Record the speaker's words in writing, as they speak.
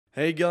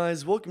Hey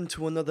guys, welcome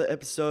to another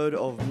episode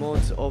of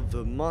Mods of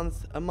the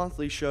Month, a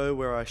monthly show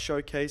where I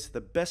showcase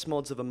the best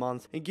mods of the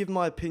month and give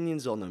my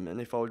opinions on them and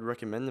if I would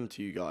recommend them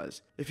to you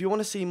guys. If you want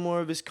to see more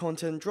of this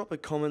content, drop a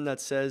comment that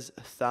says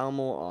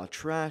Thalmor are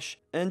trash,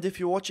 and if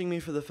you're watching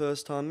me for the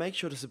first time, make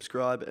sure to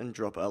subscribe and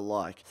drop a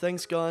like.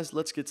 Thanks guys,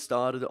 let's get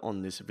started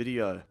on this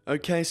video.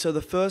 Okay, so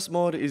the first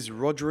mod is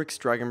Rodryk's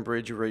Dragon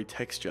Bridge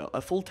Retexture, a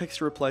full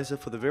texture replacer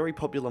for the very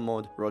popular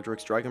mod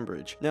Rodryk's Dragon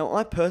Bridge. Now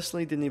I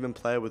personally didn't even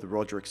play with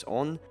Rodryk's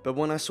on, but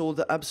when I saw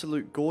the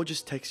absolute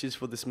gorgeous textures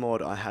for this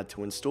mod, I had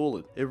to install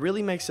it. It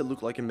really makes it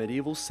look like a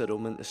medieval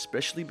settlement,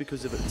 especially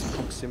because of its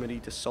proximity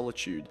to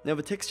solitude. Now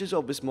the textures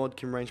of this mod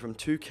can range from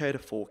 2K to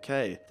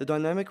 4K. The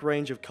dynamic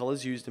range of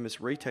colors used in this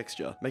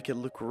retexture make it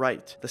look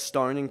great. The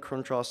stone in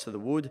contrast to the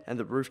wood, and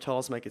the roof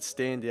tiles make it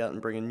stand out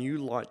and bring a new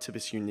light to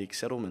this unique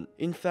settlement.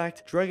 In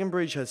fact, Dragon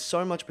Bridge has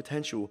so much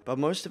potential, but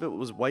most of it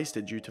was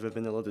wasted due to the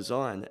vanilla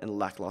design and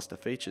lackluster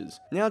features.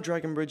 Now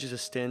Dragon Bridge is a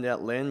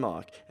standout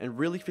landmark, and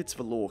really fits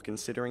the lore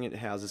considering it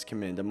houses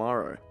Commander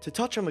Morrow. To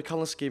touch on the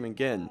color scheme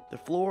again, the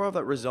flora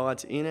that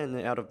resides in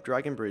and out of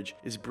Dragon Bridge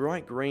is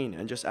bright green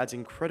and just adds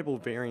incredible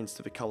variance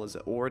to the colors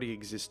that already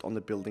exist on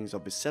the buildings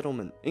of this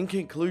settlement. In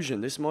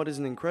conclusion, this mod is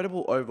an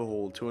incredible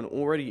overhaul to an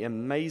already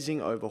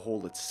amazing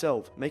overhaul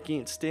itself,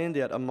 making it stand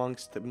out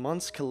amongst the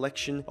month's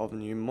collection of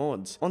new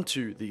mods.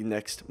 Onto the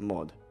next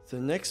mod. The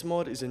next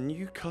mod is a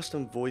new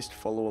custom voiced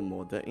follower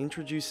mod that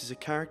introduces a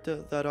character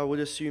that I would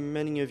assume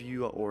many of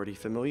you are already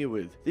familiar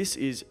with. This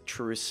is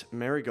Triss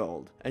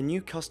Merigold, a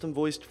new custom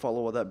voiced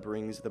follower that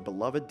brings the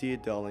beloved dear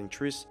darling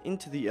Triss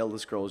into the Elder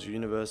Scrolls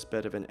universe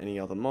better than any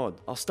other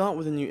mod. I'll start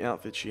with the new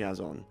outfit she has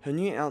on. Her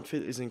new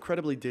outfit is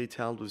incredibly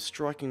detailed with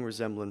striking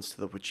resemblance to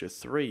The Witcher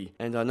 3,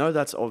 and I know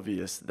that's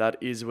obvious, that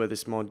is where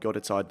this mod got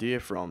its idea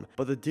from,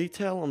 but the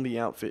detail on the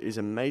outfit is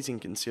amazing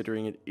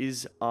considering it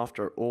is,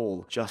 after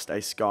all, just a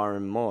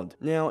Skyrim mod.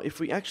 Now,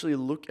 if we actually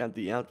look at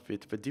the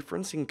outfit, the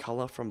difference in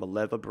color from the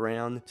leather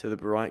brown to the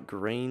bright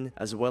green,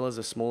 as well as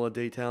the smaller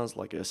details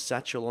like a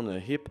satchel on her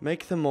hip,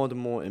 make the mod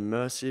more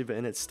immersive,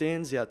 and it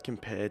stands out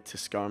compared to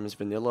Skyrim's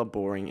vanilla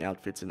boring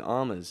outfits and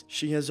armors.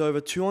 She has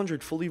over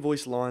 200 fully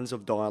voiced lines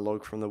of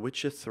dialogue from The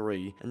Witcher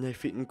 3, and they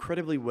fit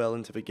incredibly well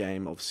into the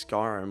game of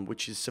Skyrim,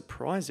 which is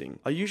surprising.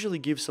 I usually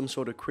give some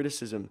sort of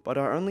criticism, but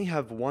I only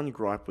have one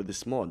gripe with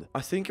this mod. I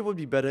think it would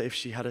be better if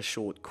she had a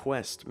short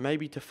quest,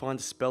 maybe to find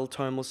a spell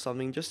tome or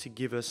something just to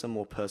give her some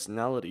more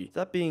personality.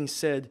 That being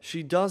said,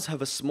 she does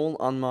have a small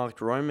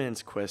unmarked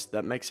romance quest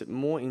that makes it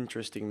more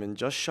interesting than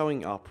just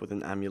showing up with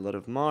an amulet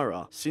of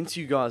Mara. Since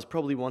you guys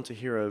probably want to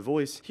hear her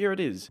voice, here it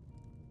is.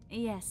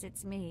 Yes,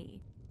 it's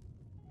me.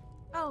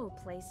 Oh,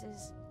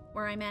 places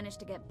where I managed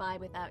to get by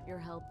without your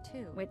help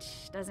too.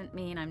 Which doesn't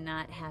mean I'm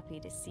not happy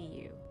to see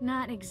you.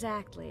 Not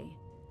exactly.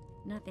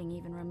 Nothing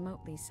even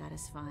remotely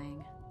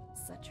satisfying.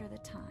 Such are the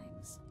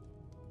times.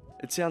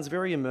 It sounds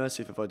very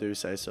immersive if I do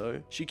say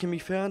so. She can be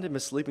found in the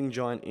Sleeping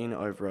Giant Inn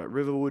over at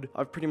Riverwood.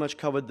 I've pretty much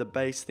covered the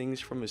base things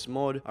from this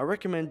mod. I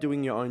recommend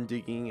doing your own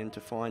digging and to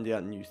find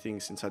out new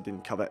things since I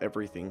didn't cover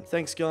everything.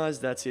 Thanks guys,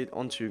 that's it,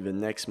 onto the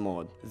next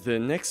mod. The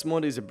next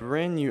mod is a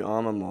brand new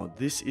armor mod.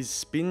 This is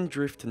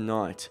Spindrift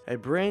Knight, a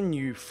brand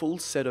new full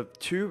set of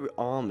 2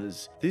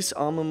 armors. This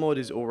armor mod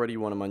is already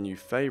one of my new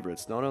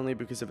favorites, not only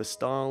because of the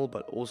style,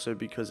 but also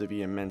because of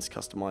the immense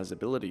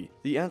customizability.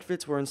 The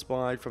outfits were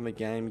inspired from the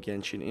game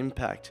Genshin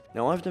Impact.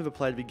 Now I've never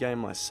played the game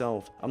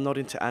myself, I'm not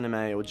into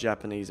anime or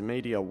Japanese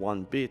media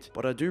one bit,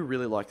 but I do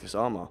really like this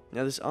armor.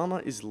 Now this armor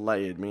is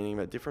layered, meaning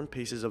that different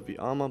pieces of the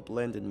armor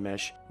blend and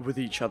mesh with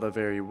each other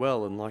very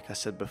well, and like I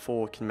said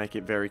before, can make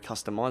it very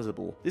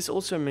customizable. This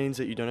also means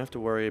that you don't have to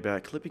worry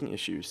about clipping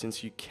issues,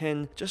 since you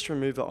can just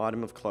remove the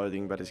item of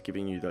clothing that is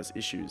giving you those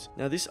issues.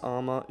 Now this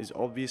armor is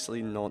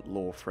obviously not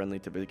lore friendly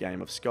to the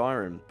game of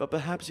Skyrim, but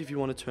perhaps if you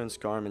want to turn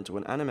Skyrim into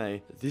an anime,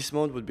 this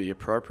mod would be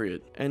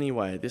appropriate.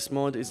 Anyway, this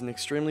mod is an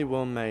extremely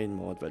well made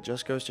mod that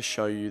just goes to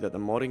show you that the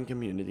modding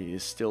community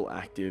is still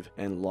active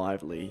and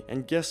lively.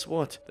 And guess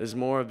what? There's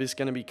more of this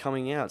going to be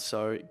coming out,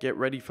 so get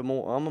ready for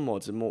more armor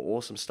mods and more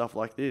awesome stuff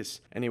like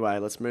this. Anyway,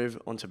 let's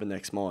move on to the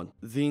next mod.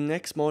 The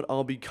next mod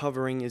I'll be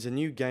covering is a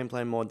new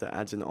gameplay mod that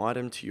adds an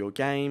item to your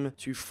game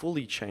to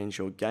fully change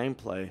your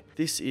gameplay.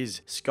 This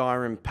is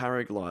Skyrim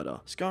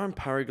Paraglider. Skyrim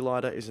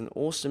Paraglider is an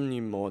awesome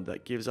new mod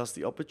that gives us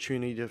the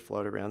opportunity to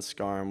float around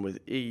Skyrim with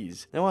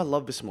ease. Now I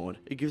love this mod.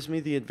 It gives me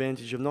the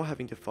advantage of not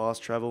having to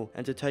fast travel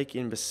and to take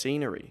in the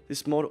scenery.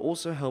 This mod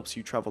also helps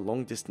you travel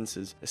long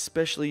distances,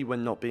 especially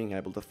when not being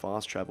able to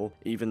fast travel,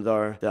 even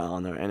though there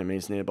are no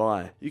enemies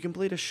nearby. You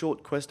complete a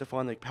short quest to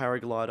find the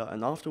paraglider,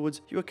 and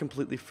afterwards you are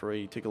completely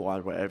free to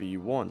glide wherever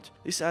you want.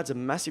 This adds a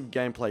massive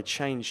gameplay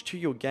change to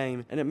your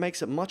game, and it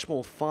makes it much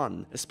more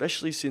fun,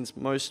 especially since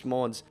most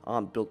mods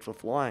aren't built for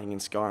flying,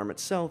 and Skyrim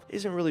itself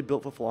isn't really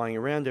built for flying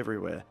around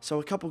everywhere. So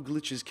a couple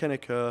glitches can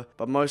occur,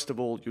 but most of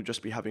all you'll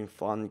just be having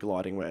fun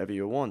gliding wherever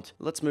you want.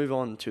 Let's move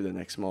on to the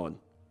next mod.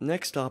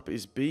 Next up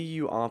is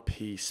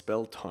BURP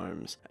spell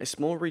tomes, a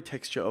small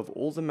retexture of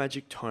all the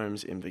magic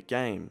tomes in the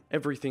game.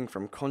 Everything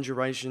from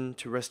conjuration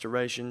to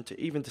restoration to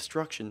even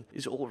destruction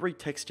is all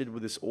retextured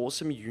with this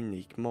awesome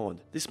unique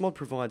mod. This mod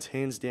provides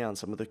hands down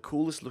some of the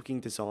coolest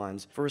looking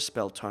designs for a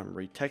spell tome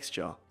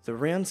retexture. The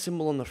round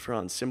symbol on the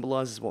front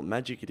symbolizes what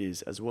magic it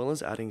is, as well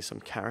as adding some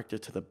character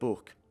to the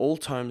book. All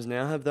tomes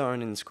now have their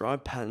own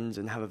inscribed patterns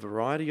and have a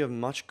variety of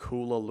much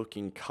cooler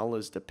looking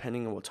colors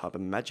depending on what type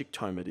of magic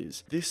tome it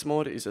is. This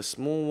mod is a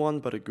small one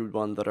but a good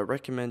one that I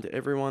recommend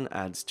everyone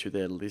adds to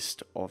their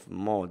list of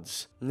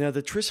mods. Now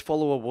the Triss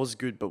follower was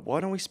good, but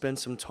why don't we spend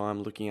some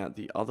time looking at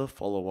the other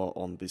follower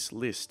on this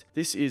list.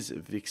 This is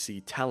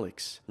Vixi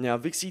Talax. Now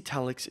Vixi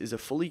Talax is a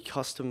fully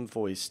custom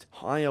voiced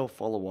high elf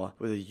follower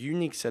with a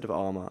unique set of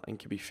armor and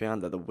can be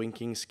found at the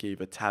Winking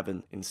Skeever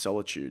Tavern in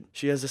Solitude.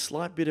 She has a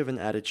slight bit of an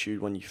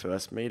attitude when you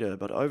first meet her,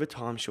 but over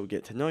time she'll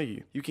get to know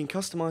you. You can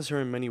customize her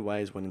in many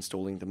ways when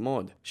installing the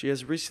mod. She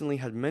has recently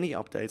had many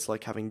updates,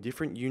 like having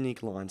different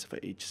unique lines for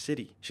each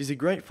city. She's a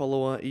great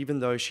follower even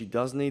though she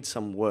does need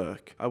some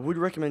work. I would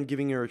recommend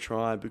giving her a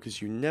try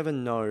because you never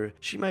know,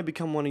 she may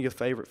become one of your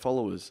favorite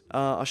followers.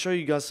 I'll show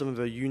you guys some of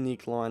her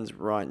unique lines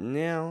right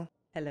now.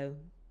 Hello.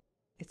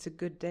 It's a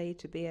good day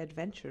to be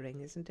adventuring,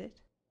 isn't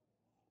it?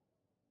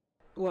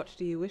 What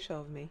do you wish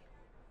of me?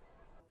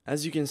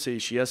 As you can see,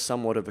 she has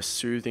somewhat of a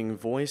soothing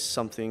voice,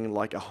 something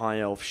like a high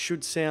elf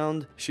should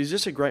sound. She's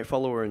just a great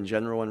follower in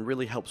general and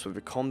really helps with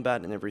the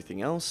combat and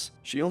everything else.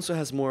 She also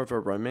has more of a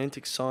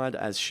romantic side,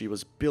 as she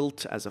was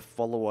built as a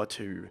follower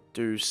to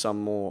do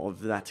some more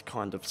of that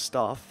kind of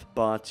stuff,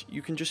 but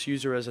you can just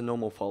use her as a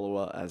normal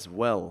follower as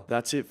well.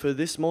 That's it for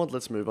this mod,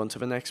 let's move on to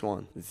the next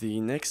one. The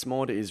next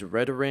mod is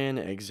Redoran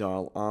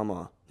Exile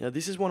Armor. Now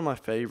this is one of my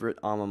favourite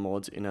armor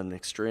mods in an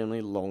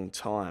extremely long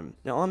time.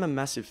 Now I'm a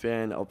massive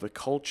fan of the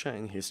culture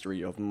and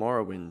history of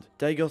Morrowind.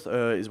 Dagoth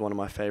is one of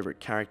my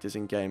favourite characters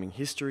in gaming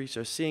history,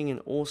 so seeing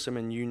an awesome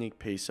and unique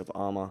piece of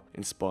armor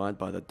inspired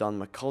by the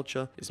Dunmer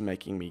culture is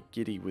making me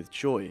giddy with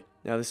joy.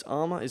 Now this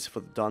armor is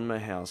for the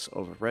Dunmer house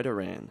of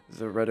Redoran.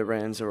 The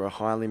Redorans are a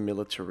highly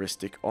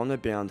militaristic,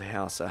 honor-bound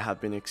house that have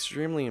been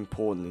extremely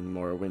important in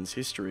Morrowind's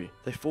history.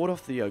 They fought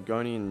off the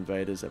Argonian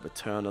invaders at the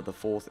turn of the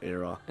 4th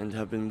era and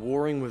have been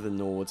warring with the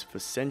Nords for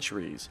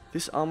centuries.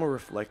 This armor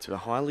reflects the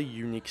highly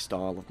unique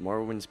style of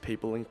Morrowind's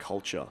people and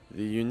culture.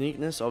 The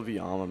uniqueness of the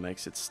armor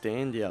makes it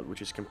stand out,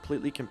 which is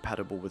completely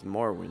compatible with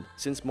Morrowind,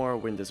 since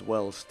Morrowind as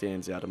well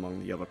stands out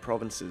among the other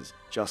provinces,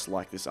 just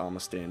like this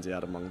armor stands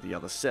out among the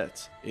other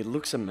sets. It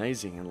looks amazing,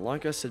 and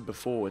like I said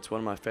before, it's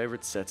one of my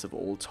favourite sets of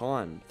all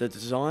time. The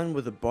design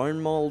with the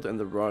bone mould and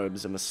the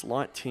robes and a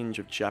slight tinge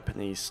of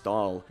Japanese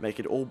style make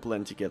it all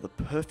blend together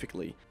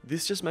perfectly.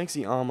 This just makes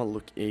the armor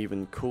look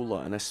even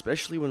cooler, and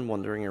especially when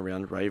wandering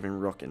around Raven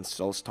Rock and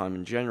Solstheim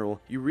in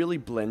general, you really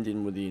blend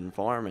in with the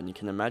environment. You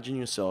can imagine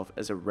yourself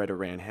as a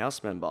Redoran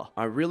house member.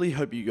 I really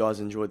hope you guys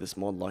enjoy this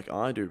mod like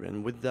I do,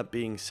 and with that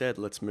being said,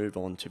 let's move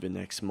on to the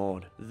next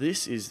mod.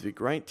 This is the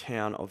great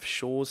town of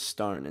Shor's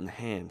Stone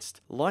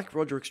Enhanced. Like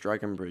Rodryk's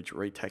Dragon Bridge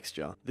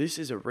retexture, this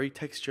is a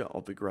retexture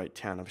of the great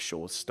town of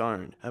Shor's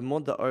Stone, a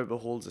mod that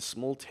overhauls a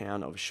small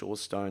town of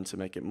Shor's Stone to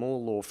make it more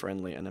lore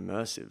friendly and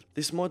immersive.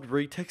 This mod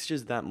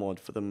retextures that mod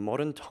for the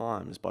modern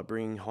times by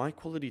bringing high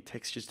quality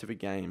textures to the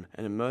game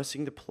and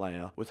immersing the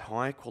player with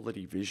high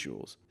quality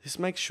visuals. This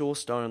makes Shor's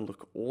Stone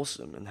look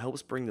awesome and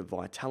helps bring the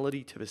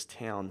vitality to this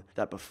town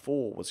that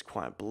before was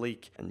quite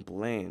bleak and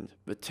bland.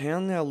 The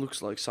town now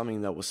looks like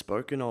something that was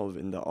spoken of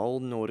in the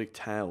old Nordic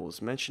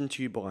tales mentioned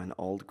to you by an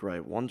old grey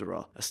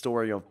wanderer, a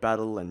story of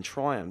battle and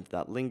triumph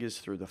that lingers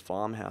through the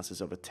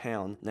farmhouses of a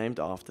town named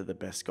after the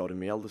best god in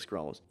the Elder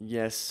Scrolls.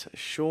 Yes,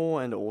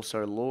 Shor and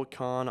also Lord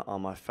Khan are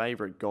my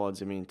favourite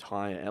gods in the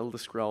entire Elder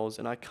Scrolls,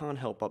 and I can't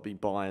help but be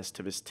biased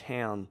to this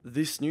town.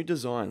 This new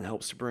design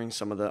helps to bring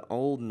some of the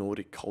old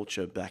Nordic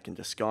culture back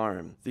into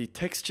Skyrim. The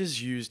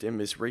textures used in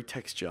this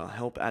retexture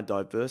help add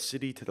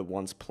diversity to the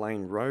once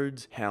plain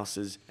roads,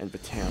 houses, and the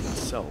town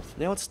itself.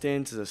 Now it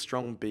stands as a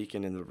strong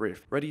beacon in the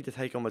Rift, ready to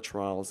take on the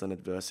trials and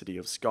adversity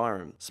of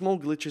Skyrim. Small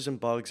glitches and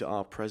bugs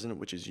are present,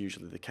 which is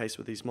usually the case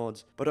with these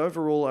mods, but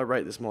overall I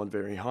rate this mod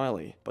very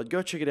highly. But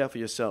go check it out for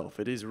yourself,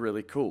 it is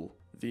really cool.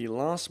 The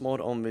last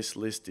mod on this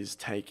list is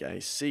Take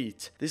a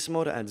Seat. This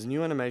mod adds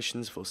new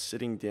animations for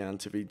sitting down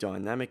to the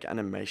dynamic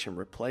animation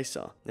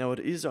replacer. Now it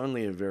is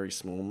only a very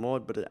small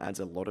mod, but it adds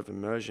a lot of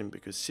immersion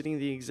because sitting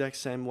the exact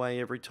same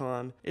way every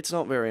time, it's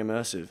not very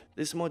immersive.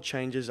 This mod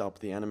changes up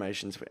the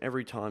animations for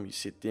every time you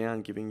sit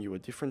down, giving you a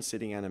different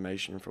sitting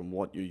animation from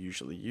what you're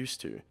usually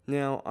used to.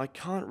 Now I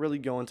can't really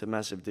go into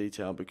massive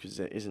detail because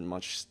there isn't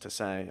much to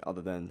say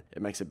other than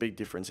it makes a big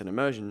difference in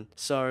immersion,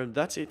 so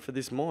that's it for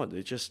this mod.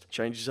 It just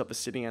changes up the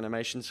sitting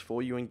animation animations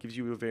for you and gives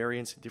you a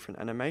variance in different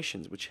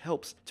animations, which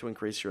helps to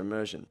increase your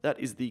immersion. That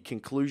is the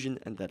conclusion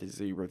and that is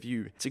the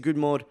review. It's a good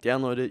mod,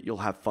 download it, you'll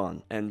have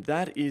fun. And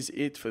that is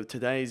it for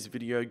today's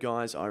video,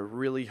 guys. I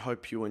really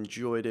hope you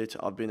enjoyed it.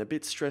 I've been a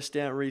bit stressed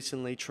out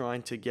recently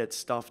trying to get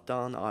stuff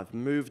done. I've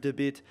moved a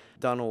bit,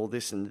 done all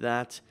this and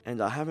that, and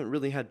I haven't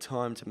really had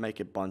time to make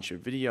a bunch of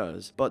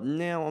videos. But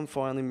now I'm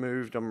finally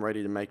moved, I'm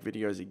ready to make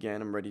videos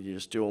again. I'm ready to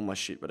just do all my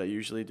shit that I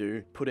usually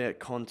do, put out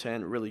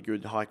content, really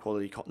good high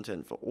quality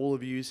content for all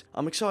of yous.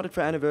 I'm excited for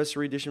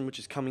Anniversary Edition, which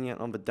is coming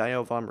out on the day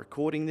of I'm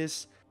recording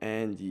this.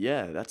 And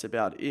yeah, that's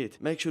about it.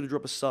 Make sure to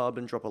drop a sub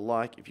and drop a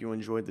like if you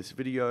enjoyed this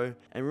video.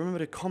 And remember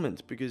to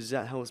comment because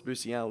that helps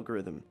boost the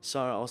algorithm.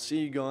 So I'll see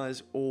you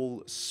guys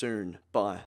all soon. Bye.